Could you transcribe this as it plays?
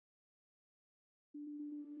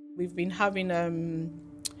We've been having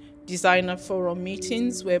designer forum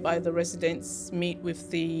meetings whereby the residents meet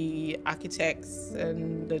with the architects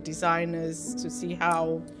and the designers to see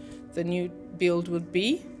how the new build would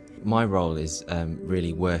be. My role is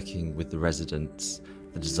really working with the residents,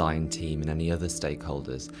 the design team and any other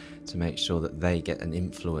stakeholders to make sure that they get an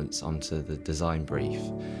influence onto the design brief.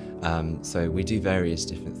 So we do various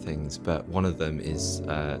different things, but one of them is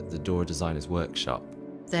the Dora Designers Workshop.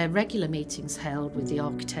 There are regular meetings held with the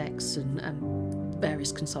architects and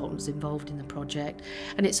various consultants involved in the project,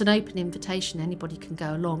 and it's an open invitation, anybody can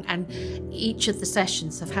go along, and each of the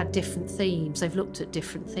sessions have had different themes. They've looked at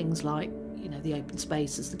different things like, you know, the open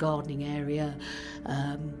spaces, the gardening area,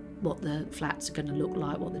 what the flats are going to look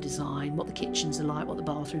like, what the design, what the kitchens are like, what the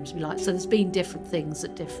bathrooms will be like. So there's been different things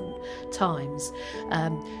at different times,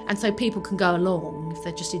 and so people can go along if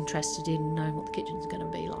they're just interested in knowing what the kitchens are going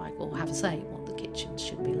to be like, or have a say in what the kitchens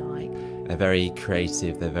should be like. They're very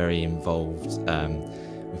creative, they're very involved.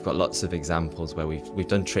 We've got lots of examples where we've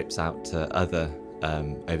done trips out to other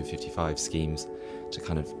over 55 schemes to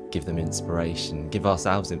kind of give them inspiration, give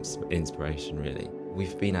ourselves inspiration really.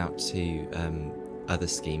 We've been out to other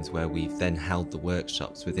schemes where we've then held the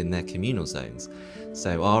workshops within their communal zones.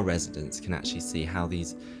 So our residents can actually see how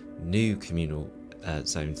these new communal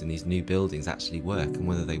zones and these new buildings actually work, and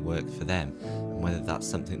whether they work for them and whether that's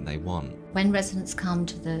something they want. When residents come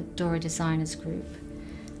to the Dora Designers group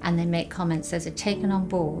and they make comments, those are taken on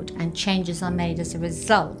board and changes are made as a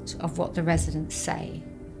result of what the residents say.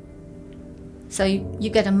 So you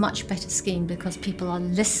get a much better scheme because people are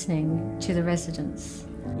listening to the residents.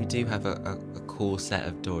 We do have a core set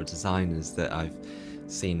of Dora designers that I've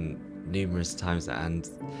seen numerous times, and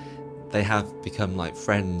they have become like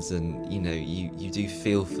friends, and you know, you do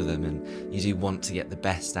feel for them and you do want to get the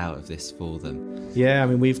best out of this for them. Yeah, I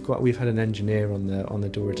mean we've had an engineer on the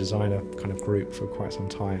Dora designer kind of group for quite some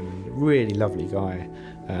time. Really lovely guy,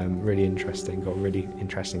 really interesting, got a really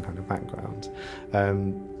interesting kind of background.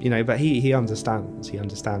 You know, but he understands,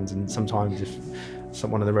 and sometimes if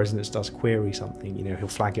one of the residents does query something, you know, he'll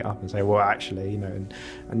flag it up and say, well, actually, you know,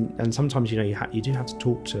 and sometimes, you know, you do have to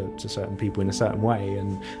talk to certain people in a certain way,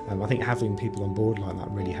 and I think having people on board like that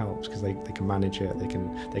really helps, because they can manage it, they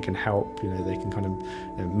can help, you know, they can kind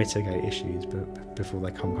of mitigate issues before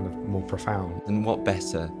they come kind of more profound. And what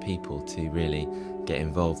better people to really get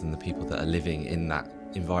involved than the people that are living in that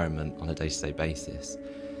environment on a day-to-day basis.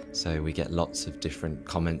 So we get lots of different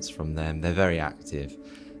comments from them. They're very active.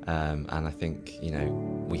 And I think, you know,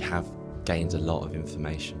 we have gained a lot of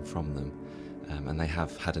information from them, and they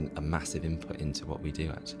have had a massive input into what we do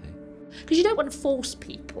actually. Because you don't want to force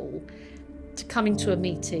people to come into a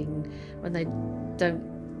meeting when they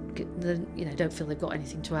don't feel they've got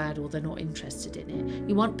anything to add or they're not interested in it.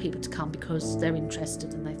 You want people to come because they're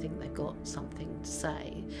interested and they think they've got something to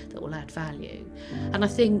say that will add value. And I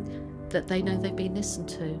think that they know they've been listened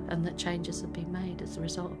to and that changes have been made as a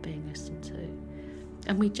result of being listened to.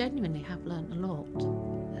 And we genuinely have learnt a lot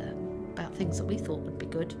about things that we thought would be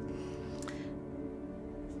good.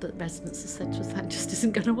 But residents have said to us that just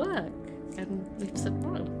isn't going to work. And we've said,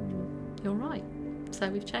 well, you're right. So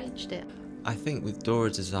we've changed it. I think with Dora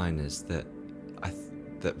designers that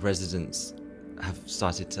residents have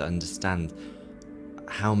started to understand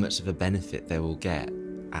how much of a benefit they will get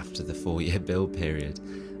after the 4-year build period,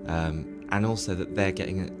 and also that they're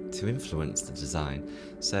getting to influence the design.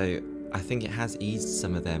 So I think it has eased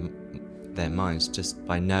some of their minds just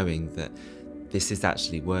by knowing that this is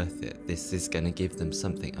actually worth it. This is going to give them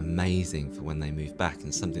something amazing for when they move back,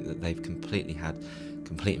 and something that they've completely had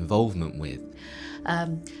complete involvement with.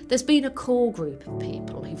 There's been a core group of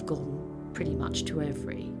people who've gone pretty much to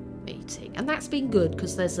every meeting, and that's been good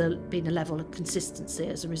because there's been a level of consistency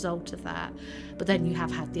as a result of that. But then you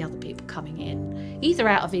have had the other people coming in either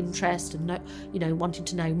out of interest and wanting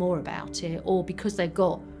to know more about it, or because they've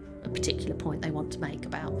got a particular point they want to make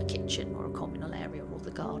about the kitchen or a communal area or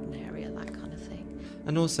the garden area, that kind of thing.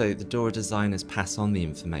 And also the Dora designers pass on the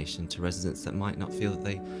information to residents that might not feel that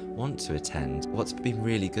they want to attend. What's been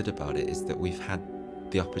really good about it is that we've had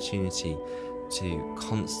the opportunity to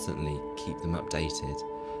constantly keep them updated,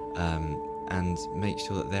 and make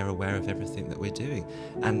sure that they're aware of everything that we're doing,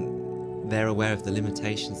 and they're aware of the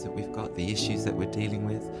limitations that we've got, the issues that we're dealing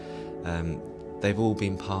with. They've all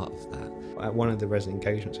been part of that. At one of the resident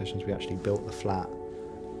engagement sessions, we actually built the flat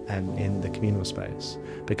in the communal space,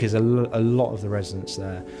 because a lot of the residents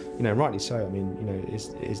there, you know, rightly so, I mean, you know,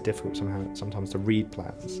 it's difficult sometimes to read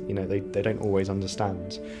plans. You know, they don't always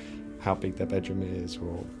understand how big their bedroom is,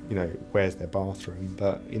 or where's their bathroom.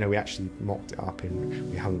 But we actually mocked it up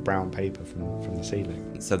we hung brown paper from the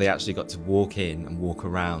ceiling. So they actually got to walk in and walk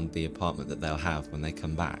around the apartment that they'll have when they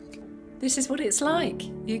come back. This is what it's like.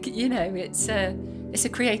 It's a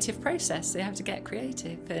creative process. They have to get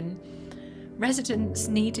creative, and residents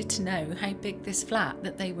needed to know how big this flat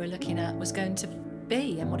that they were looking at was going to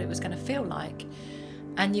be and what it was going to feel like.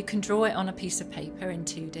 And you can draw it on a piece of paper in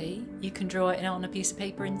 2D, you can draw it on a piece of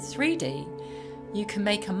paper in 3D, you can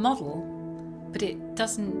make a model, but it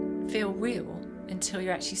doesn't feel real until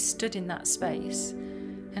you're actually stood in that space.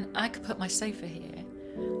 And I could put my sofa here.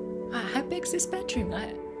 How big's this bedroom?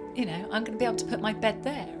 I'm going to be able to put my bed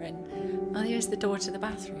there, and here's the door to the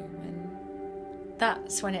bathroom.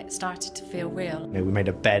 That's when it started to feel real. We made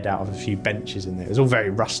a bed out of a few benches in there. It was all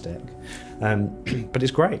very rustic, but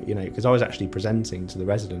it's great, because I was actually presenting to the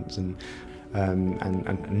residents, and a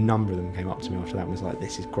number of them came up to me after that and was like,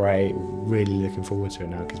 "This is great. We're really looking forward to it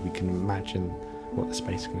now because we can imagine what the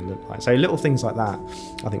space is going to look like." So little things like that,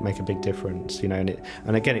 I think, make a big difference.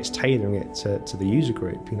 And again, it's tailoring it to the user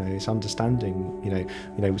group. It's understanding,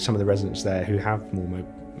 some of the residents there who have more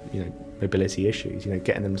mobility issues,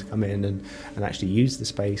 getting them to come in and actually use the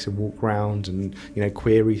space and walk around and,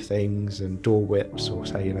 query things and door whips, or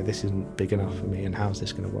say, this isn't big enough for me and how's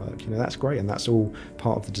this going to work? That's great, and that's all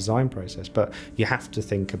part of the design process, but you have to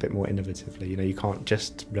think a bit more innovatively. You can't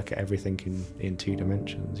just look at everything in 2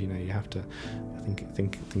 dimensions. You have to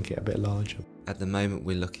think it a bit larger. At the moment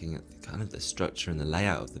we're looking at kind of the structure and the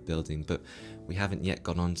layout of the building, but we haven't yet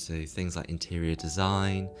gone on to things like interior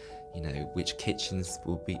design, which kitchens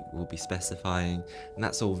we'll be specifying, and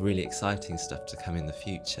that's all really exciting stuff to come in the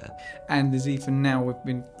future. And there's even now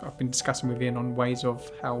I've been discussing with Ian on ways of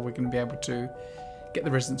how we're going to be able to get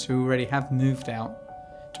the residents who already have moved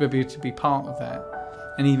out to be able to be part of that,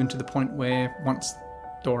 and even to the point where once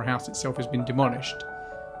Dora House itself has been demolished,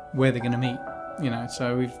 where they're going to meet.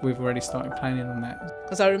 So we've already started planning on that.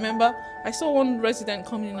 Because I remember I saw one resident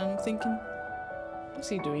come in and I'm thinking, what's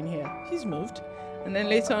he doing here? He's moved. And then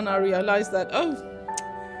later on I realised that,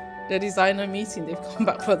 the designer meeting, they've come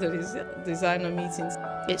back for the designer meetings.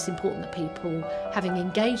 It's important that people, having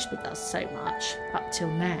engaged with us so much up till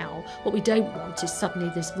now, what we don't want is suddenly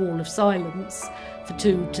this wall of silence for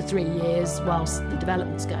 2 to 3 years whilst the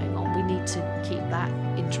development's going on. We need to keep that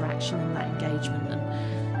interaction and that engagement and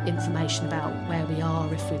information about where we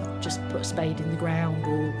are, if we've just put a spade in the ground,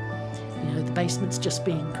 or the basement's just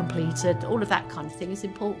being completed. All of that kind of thing is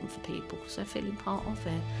important for people, so feeling part of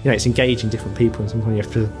it. It's engaging different people, and sometimes you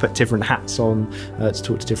have to put different hats on to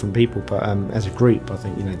talk to different people, but as a group I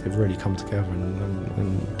think they've really come together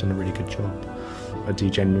and done a really good job. I do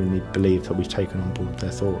genuinely believe that we've taken on board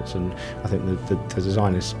their thoughts, and I think the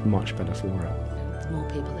design is much better for it. The more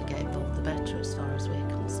people that get involved, the better, as far as we're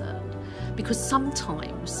concerned, because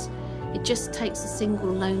sometimes it just takes a single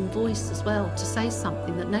lone voice as well to say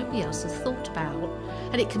something that nobody else has thought about,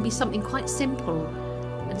 and it can be something quite simple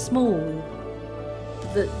and small,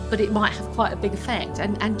 but it might have quite a big effect,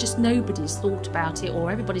 and just nobody's thought about it,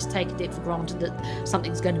 or everybody's taken it for granted that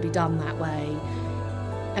something's going to be done that way,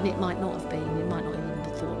 and it might not have been, it might not even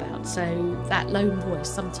be thought about. So that lone voice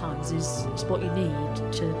sometimes is what you need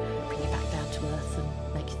to bring you back down to earth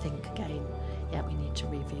and make you think again, yeah, we need to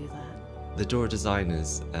review that. The Dora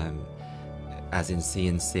designers, as in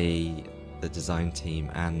CNC, the design team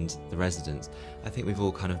and the residents, I think we've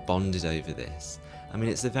all kind of bonded over this. I mean,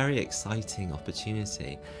 it's a very exciting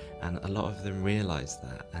opportunity, and a lot of them realise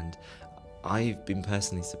that, and I've been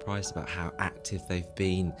personally surprised about how active they've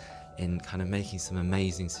been in kind of making some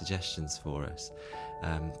amazing suggestions for us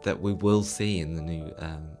that we will see in the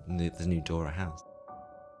new Dora House.